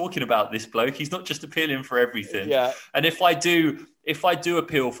what he's talking about, this bloke. He's not just appealing for everything. Yeah. And if I do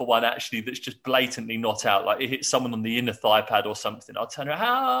appeal for one, actually, that's just blatantly not out, like it hits someone on the inner thigh pad or something, I'll turn around,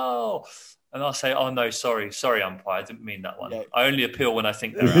 how? And I'll say, no, sorry, umpire, I didn't mean that one. Yeah. I only appeal when I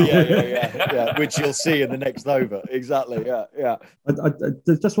think they're out. Yeah, which you'll see in the next over. Exactly, yeah.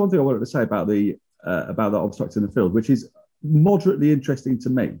 There's just one thing I wanted to say about that obstructing the field, which is moderately interesting to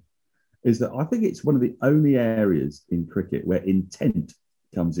me, is that I think it's one of the only areas in cricket where intent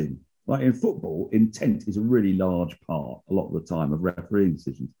comes in. Like in football, intent is a really large part, a lot of the time, of refereeing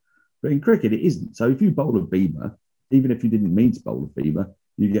decisions. But in cricket, it isn't. So if you bowl a beamer, even if you didn't mean to bowl a beamer,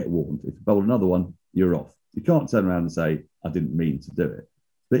 you get warned. If you bowl another one, you're off. You can't turn around and say, I didn't mean to do it.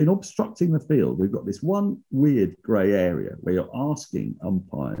 But in obstructing the field, we've got this one weird grey area where you're asking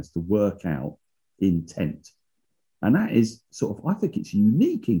umpires to work out intent. And that is I think it's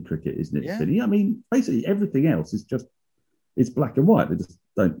unique in cricket, isn't it, Vinny? I mean, basically everything else is it's black and white. They just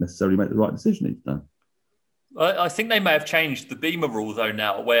don't necessarily make the right decision each time. I think they may have changed the beamer rule, though,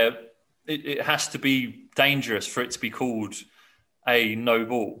 now, where it has to be dangerous for it to be called a no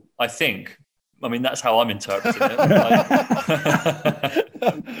ball, I think. I mean, that's how I'm interpreting it.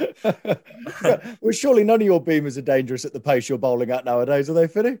 Well, surely none of your beamers are dangerous at the pace you're bowling at nowadays, are they,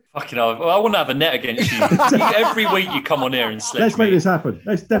 Finny? Fucking hell. Well, I want to have a net against you. Every week you come on here and slip. Let's make this happen.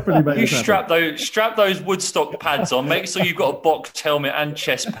 Let's definitely make this happen. You strap those Woodstock pads on. Make sure you've got a boxed helmet and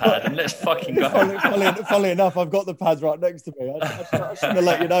chest pad, and let's fucking go. Funnily enough, I've got the pads right next to me. I shouldn't have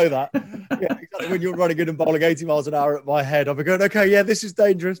let you know that. Yeah, exactly. When you're running in and bowling 80 miles an hour at my head, I'll be going, okay, yeah, this is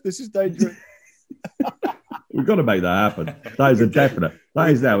dangerous. We've got to make that happen. That is a definite. That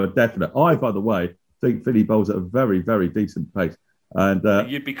is now a definite. I, by the way, think Finny bowls at a very, very decent pace. And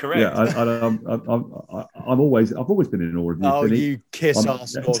you'd be correct. Yeah, I've always been in awe of you. Oh, Finny. you kiss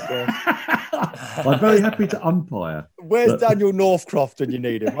ass, Northcroft. I'm very happy to umpire. Where's Daniel Northcroft when you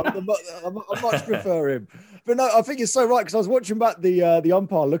need him? I much prefer him. But no, I think you're so right, because I was watching back the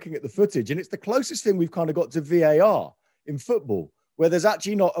umpire looking at the footage, and it's the closest thing we've kind of got to VAR in football, where there's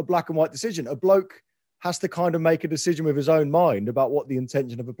actually not a black and white decision. A bloke has to kind of make a decision with his own mind about what the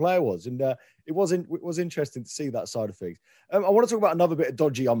intention of a player was. And it was interesting to see that side of things. I want to talk about another bit of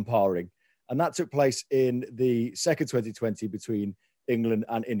dodgy umpiring, and that took place in the second 2020 between England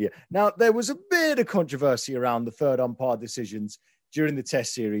and India. Now, there was a bit of controversy around the third umpire decisions during the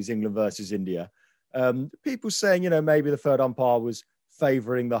Test series, England versus India. People saying, maybe the third umpire was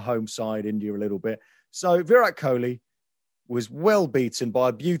favouring the home side, India, a little bit. So Virat Kohli was well beaten by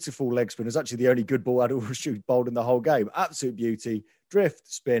a beautiful leg spin. It was actually the only good ball Adil Rashid bowled in the whole game. Absolute beauty. Drift,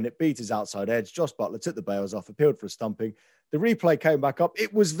 spin, it beat his outside edge. Josh Buttler took the bails off, appealed for a stumping. The replay came back up.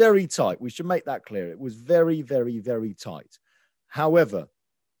 It was very tight. We should make that clear. It was very, very, very tight. However,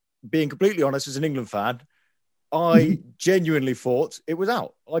 being completely honest, as an England fan, I genuinely thought it was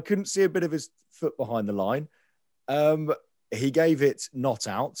out. I couldn't see a bit of his foot behind the line. He gave it not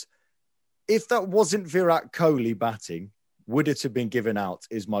out. If that wasn't Virat Kohli batting, would it have been given out,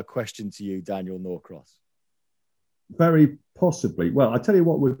 is my question to you, Daniel Norcross. Very possibly. Well, I tell you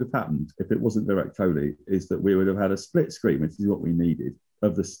what would have happened if it wasn't Virat Kohli, is that we would have had a split screen, which is what we needed,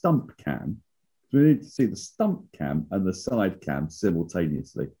 of the stump cam. So we need to see the stump cam and the side cam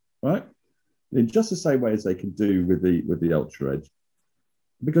simultaneously, right? In just the same way as they can do with the Ultra Edge.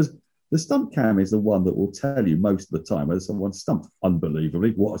 Because the stump cam is the one that will tell you most of the time whether someone's stumped.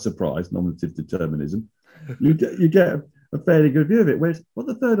 Unbelievably, what a surprise, nominative determinism. You get a fairly good view of it. Whereas what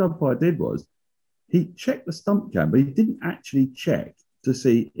the third umpire did was he checked the stump cam, but he didn't actually check to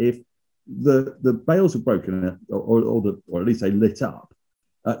see if the bails were broken or at least they lit up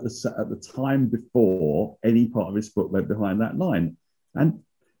at the time before any part of his foot went behind that line. And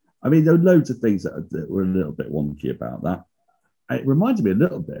I mean, there were loads of things that were a little bit wonky about that. It reminded me a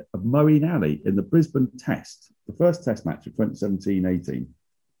little bit of Moeen Ali in the Brisbane Test, the first Test match of 2017-18,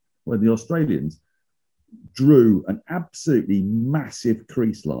 when the Australians drew an absolutely massive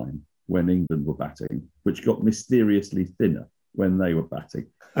crease line when England were batting, which got mysteriously thinner when they were batting.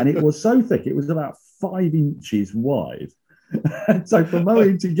 And it was so thick, it was about 5 inches wide. And so for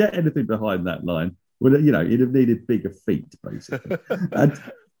Moeen to get anything behind that line, well, you know, you'd have needed bigger feet, basically. And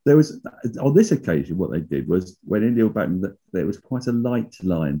there was, on this occasion, what they did was when India were batting, there was quite a light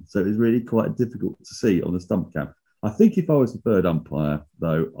line. So it was really quite difficult to see on the stump cam. I think if I was the third umpire,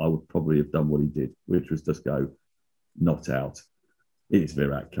 though, I would probably have done what he did, which was just go, not out. It's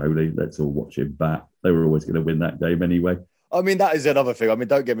Virat Kohli. Let's all watch him bat. They were always going to win that game anyway. I mean, that is another thing. I mean,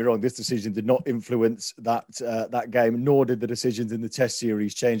 don't get me wrong. This decision did not influence that game, nor did the decisions in the Test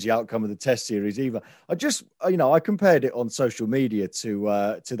series change the outcome of the Test series either. I compared it on social media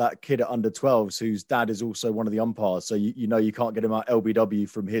to that kid at under 12s whose dad is also one of the umpires. So you know you can't get him out LBW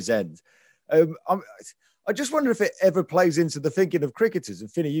from his end. I just wonder if it ever plays into the thinking of cricketers.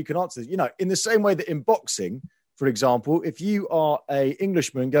 And Finney, you can answer this. You know, in the same way that in boxing, for example, if you are an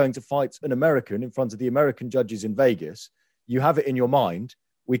Englishman going to fight an American in front of the American judges in Vegas, you have it in your mind,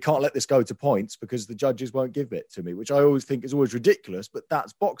 we can't let this go to points because the judges won't give it to me, which I always think is always ridiculous, but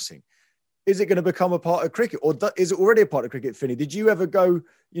that's boxing. Is it going to become a part of cricket, or is it already a part of cricket, Finney? Did you ever go,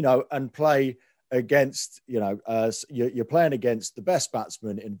 you know, and play against, you know, you're playing against the best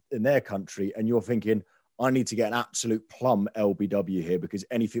batsman in their country and you're thinking, I need to get an absolute plum LBW here because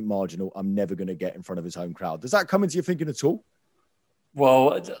anything marginal, I'm never going to get in front of his home crowd. Does that come into your thinking at all?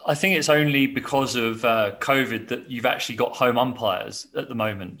 Well, I think it's only because of COVID that you've actually got home umpires at the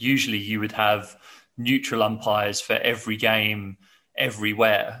moment. Usually you would have neutral umpires for every game,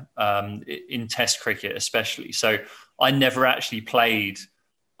 everywhere, in Test cricket especially. So I never actually played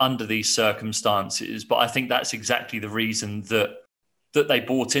under these circumstances, but I think that's exactly the reason that they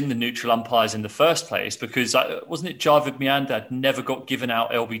brought in the neutral umpires in the first place, because wasn't it Javed Miandad never got given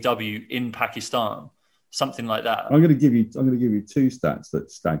out LBW in Pakistan? Something like that. I'm going to give you 2 stats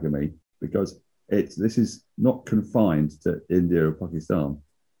that stagger me because this is not confined to India or Pakistan.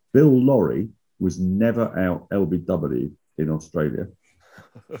 Bill Lawry was never out LBW in Australia,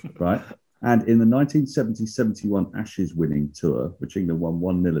 right? And in the 1970-71 Ashes winning tour, which England won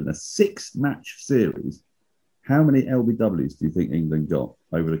 1-0 in a 6-match series, how many LBWs do you think England got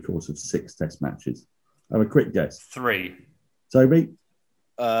over the course of 6 Test matches? Have a quick guess. 3. Toby?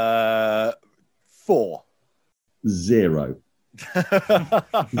 4. 0. 0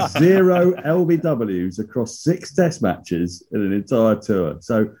 LBWs across 6 Test matches in an entire tour.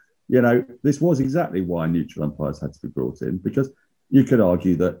 So, you know, this was exactly why neutral umpires had to be brought in, because you could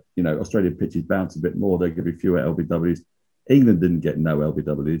argue that, you know, Australian pitches bounce a bit more. There could be fewer LBWs. England didn't get no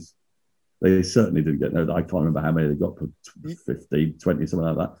LBWs. They certainly didn't get no. I can't remember how many they got, 15, 20, something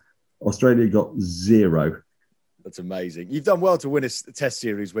like that. Australia got 0. That's amazing. You've done well to win a Test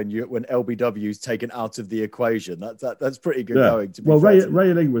series when LBW is taken out of the equation. That's pretty good going. To be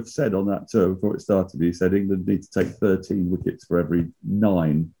Ray Illingworth said on that tour before it started, he said England need to take 13 wickets for every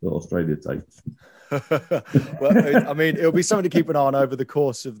 9 that Australia takes. Well, I mean, it'll be something to keep an eye on over the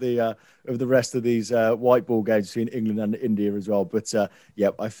course of the rest of these white ball games between England and India as well. But I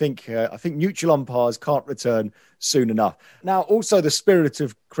think neutral umpires can't return soon enough. Now, also the spirit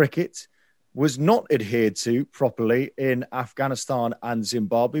of cricket was not adhered to properly in Afghanistan and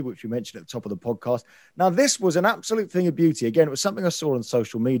Zimbabwe, which we mentioned at the top of the podcast. Now, this was an absolute thing of beauty. Again, it was something I saw on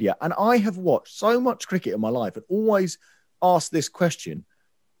social media, and I have watched so much cricket in my life and always asked this question: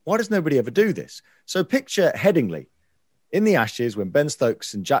 why does nobody ever do this? So picture Headingley in the Ashes when Ben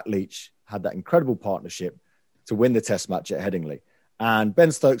Stokes and Jack Leach had that incredible partnership to win the Test match at Headingley. And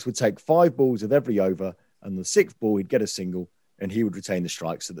Ben Stokes would take 5 balls of every over, and the 6th ball, he'd get a single, and he would retain the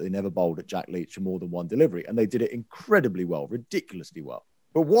strike so that they never bowled at Jack Leach for more than 1 delivery. And they did it incredibly well, ridiculously well.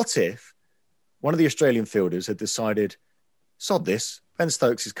 But what if one of the Australian fielders had decided, sod this, Ben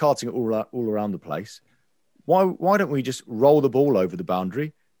Stokes is carting it all around the place. Why don't we just roll the ball over the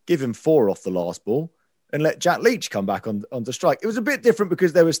boundary, give him 4 off the last ball, and let Jack Leach come back onto strike? It was a bit different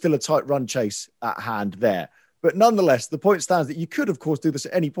because there was still a tight run chase at hand there. But nonetheless, the point stands that you could, of course, do this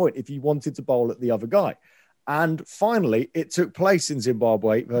at any point if you wanted to bowl at the other guy. And finally, it took place in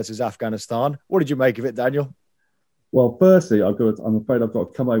Zimbabwe versus Afghanistan. What did you make of it, Daniel? Well, firstly, I'm afraid I've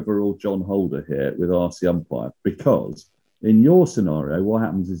got to come over all John Holder here with RC umpire, because in your scenario, what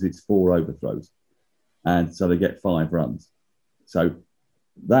happens is it's 4 overthrows, and so they get 5 runs. So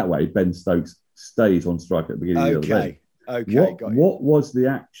that way, Ben Stokes stays on strike at the beginning of the game. What was the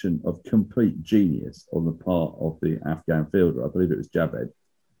action of complete genius on the part of the Afghan fielder? I believe it was Javed.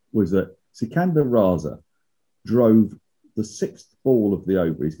 Was that Sikandar Raza drove the 6th ball of the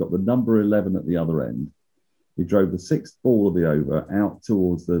over. He's got the number 11 at the other end. He drove the 6th ball of the over out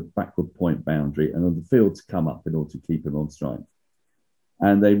towards the backward point boundary and on the field to come up in order to keep him on strike.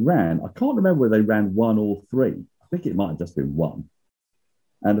 And they ran, I can't remember whether they ran 1 or 3. I think it might have just been 1.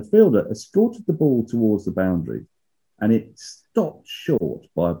 And the fielder escorted the ball towards the boundary, and it stopped short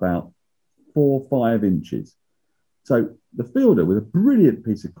by about 4 or 5 inches. So the fielder, with a brilliant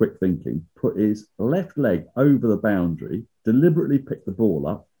piece of quick thinking, put his left leg over the boundary, deliberately picked the ball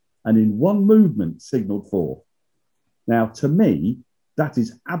up, and in one movement signalled 4. Now, to me, that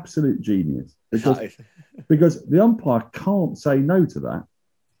is absolute genius because the umpire can't say no to that.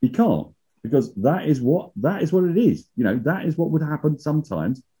 He can't, because that is what it is. You know, that is what would happen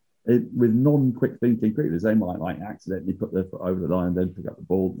sometimes with non-quick thinking cricketers. They might like accidentally put their foot over the line and then pick up the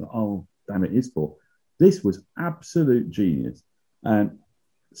ball. Oh, damn it, is 4. This was absolute genius. And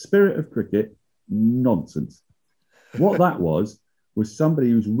spirit of cricket, nonsense. What that was somebody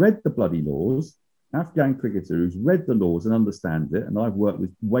who's read the bloody laws, Afghan cricketer who's read the laws and understands it. And I've worked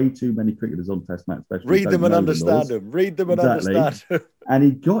with way too many cricketers on Test match specialists. Read them and understand them. Read them and understand them. And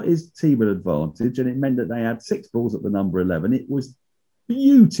he got his team an advantage, and it meant that they had 6 balls at the number 11. It was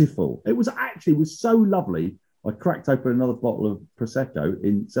beautiful. It was so lovely. I cracked open another bottle of Prosecco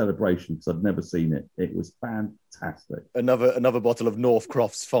in celebration because I'd never seen it. It was fantastic. Another bottle of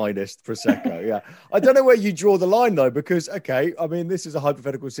Northcroft's finest Prosecco, yeah. I don't know where you draw the line, though, because, okay, I mean, this is a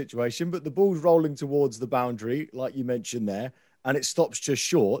hypothetical situation, but the ball's rolling towards the boundary, like you mentioned there, and it stops just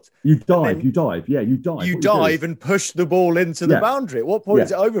short. You dive. You dive and push the ball into the boundary. At what point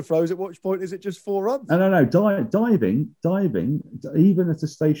is it overthrows? At what point is it just 4 runs? No. Diving, even at a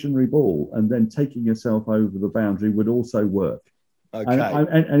stationary ball and then taking yourself over the boundary would also work. Okay.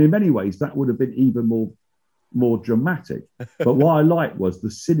 And in many ways, that would have been even more dramatic. But what I liked was the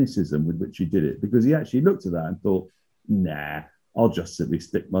cynicism with which he did it, because he actually looked at that and thought, nah, I'll just simply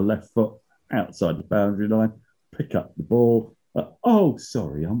stick my left foot outside the boundary line, pick up the ball. Oh,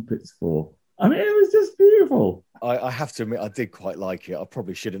 sorry, it's 4. I mean, it was just beautiful. I have to admit, I did quite like it. I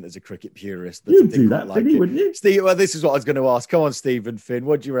probably shouldn't as a cricket purist. But You'd do that, Finny, wouldn't you? Steve, well, this is what I was going to ask. Come on, Stephen, Finn,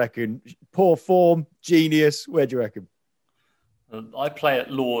 what do you reckon? Poor form, genius, where do you reckon? I play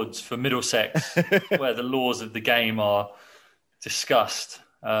at Lords for Middlesex, where the laws of the game are discussed.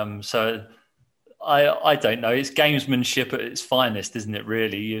 So I don't know. It's gamesmanship at its finest, isn't it,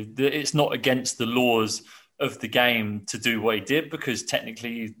 really? It's not against the laws of the game to do what he did, because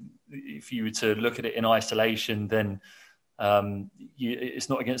technically, if you were to look at it in isolation, then it's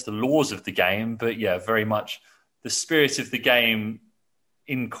not against the laws of the game. But yeah, very much the spirit of the game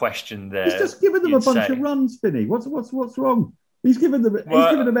in question there. He's just given them a bunch of runs, Finny. What's wrong? He's given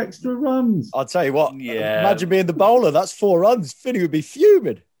them extra runs. I'll tell you what. Yeah. Imagine being the bowler. That's 4 runs. Finny would be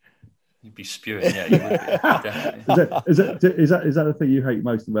fuming. You'd be spewing, yeah. You would be, definitely. Is that the thing you hate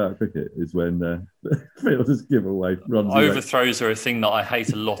most about cricket? Is when fielders give away runs? Overthrows are a thing that I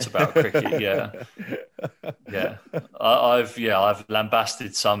hate a lot about cricket. Yeah. I've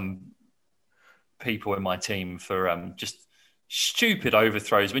lambasted some people in my team for just stupid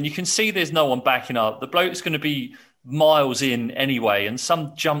overthrows when you can see there's no one backing up. The bloke's going to be miles in anyway, and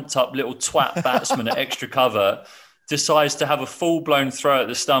some jumped up little twat batsman at extra cover decides to have a full-blown throw at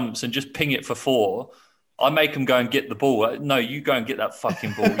the stumps and just ping it for 4, I make him go and get the ball. No, you go and get that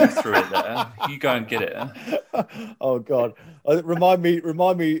fucking ball. You threw it there. You go and get it. Oh, God. Remind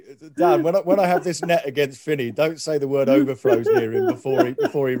me, Dan, when I have this net against Finny, don't say the word overthrows near him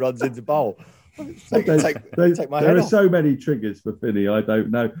before he runs into bowl. Take my head there are off. so many triggers for Finny. I don't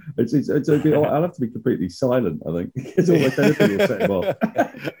know. It's a bit, I'll have to be completely silent, I think, because almost anything will set him off.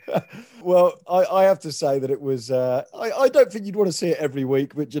 Well, I have to say that it was. I don't think you'd want to see it every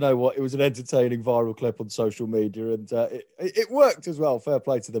week, but you know what? It was an entertaining viral clip on social media, and it worked as well. Fair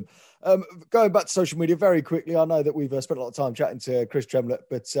play to them. Going back to social media very quickly, I know that we've spent a lot of time chatting to Chris Tremlett,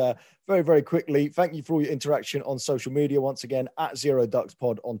 but very, very quickly, thank you for all your interaction on social media. Once again, at Zero Ducks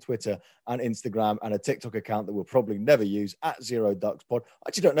Pod on Twitter and Instagram, and a TikTok account that we'll probably never use, at Zero Ducks Pod. I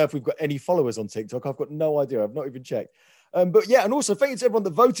actually don't know if we've got any followers on TikTok. I've got no idea. I've not even checked. But yeah, and also thank you to everyone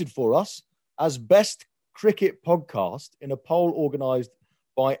that voted for us as best cricket podcast in a poll organised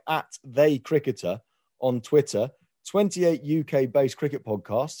by @TheyCricketer on Twitter. 28 UK-based cricket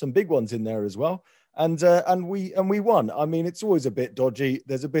podcasts, some big ones in there as well, and we won. I mean, it's always a bit dodgy.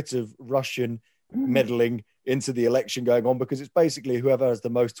 There's a bit of Russian meddling into the election going on, because it's basically whoever has the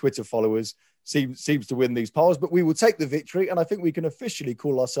most Twitter followers seems to win these polls. But we will take the victory, and I think we can officially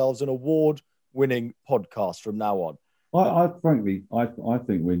call ourselves an award-winning podcast from now on. I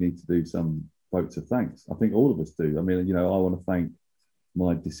think we need to do some votes of thanks. I think all of us do. I mean, you know, I want to thank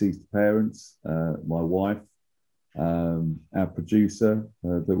my deceased parents, my wife, our producer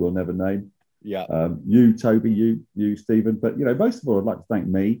that we'll never name. Yeah. You, Toby, you, Stephen. But, you know, most of all, I'd like to thank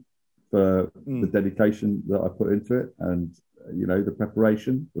me for the dedication that I put into it, and the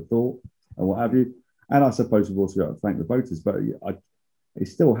preparation, the thought, and what have you. And I suppose we've also got to thank the voters, but it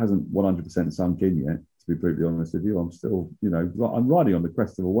still hasn't 100% sunk in yet, to be brutally honest with you. I'm still, I'm riding on the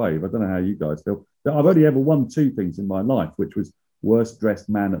crest of a wave. I don't know how you guys feel. I've only ever won 2 things in my life, which was Worst Dressed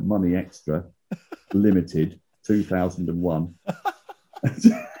Man at Money Extra, Limited, 2001.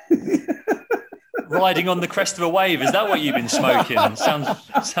 Riding on the crest of a wave. Is that what you've been smoking?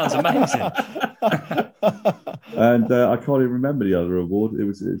 Sounds amazing. And I can't even remember the other award. It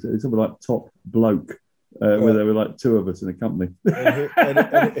was something like Top Bloke, where there were like 2 of us in a company.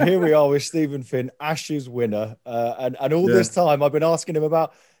 and here we are with Stephen Finn, Ashes winner. And all this time I've been asking him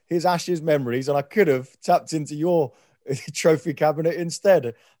about his Ashes memories, and I could have tapped into your trophy cabinet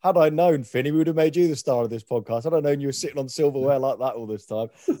instead. Had I known, Finny, we would have made you the star of this podcast. Had I known you were sitting on silverware like that all this time.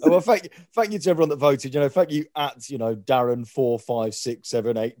 Well, thank you to everyone that voted. Thank you at Darren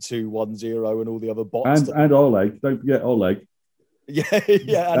 456788210 and all the other bots. And Oleg, don't forget Oleg. Yeah,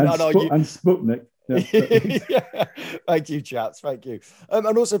 and Sputnik. Yeah. Thank you, chaps. Thank you.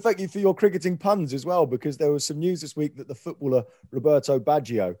 And also thank you for your cricketing puns as well, because there was some news this week that the footballer Roberto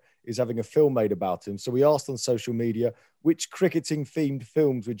Baggio is having a film made about him. So we asked on social media, which cricketing-themed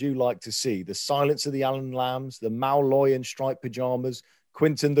films would you like to see? The Silence of the Allen Lambs, the Malloy in Striped Pyjamas,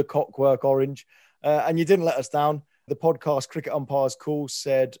 Quinton the Cockwork Orange. And you didn't let us down. The podcast Cricket Umpire's Call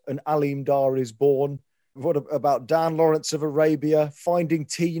said An Aleem Dar Is Born. What about Dan Lawrence of Arabia? Finding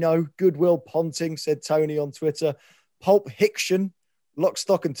Tino, Goodwill Ponting, said Tony on Twitter. Pulp Hiction, Lock,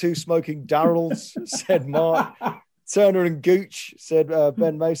 Stock and Two Smoking Darrells, said Mark. Turner and Gooch, said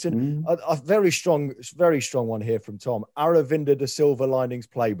Ben Mason. A very strong one here from Tom. Aravinda de Silva Linings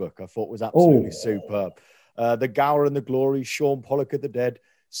Playbook, I thought was absolutely superb. The Gower and the Glory, Sean Pollock of the Dead.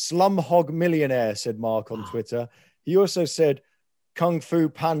 Slumhog Millionaire, said Mark on Twitter. He also said Kung Fu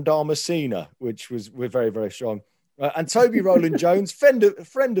Pandamasina, which we're very, very strong. And Toby Rowland Jones, friend of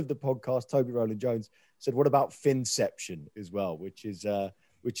the podcast, Toby Rowland Jones, said, what about Finception as well, which is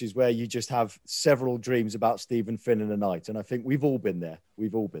where you just have several dreams about Stephen Finn in a night. And I think we've all been there.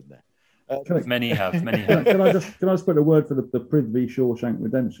 Many have. Can I just put a word for the Prithvi Shawshank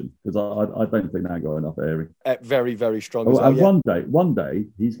Redemption? Because I don't think that got enough airing. Very, very strong. And one day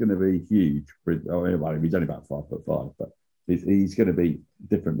he's going to be huge. He's only about 5'5", but he's going to be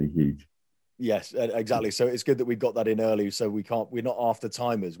differently huge. Yes, exactly. So it's good that we got that in early, so we're not after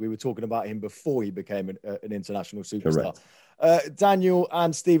timers. We were talking about him before he became an international superstar. Correct. Daniel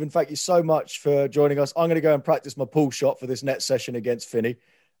and Stephen, thank you so much for joining us. I'm going to go and practice my pull shot for this next session against Finney.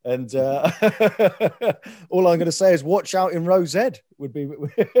 And all I'm going to say is watch out in row Z would be.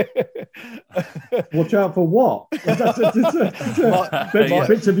 Watch out for what? Bits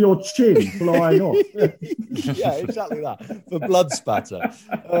of your chin flying off. Yeah, exactly that. For blood spatter.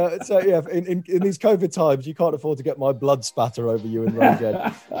 So yeah, in these COVID times, you can't afford to get my blood spatter over you in row Z.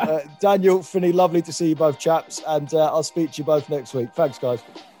 Daniel, Finney, lovely to see you both, chaps, and I'll speak to you both next week. Thanks, guys.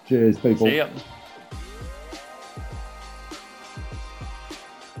 Cheers, people. See ya.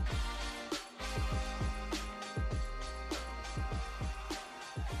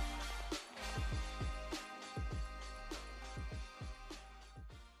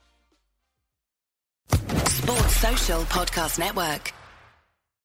 Social Podcast Network.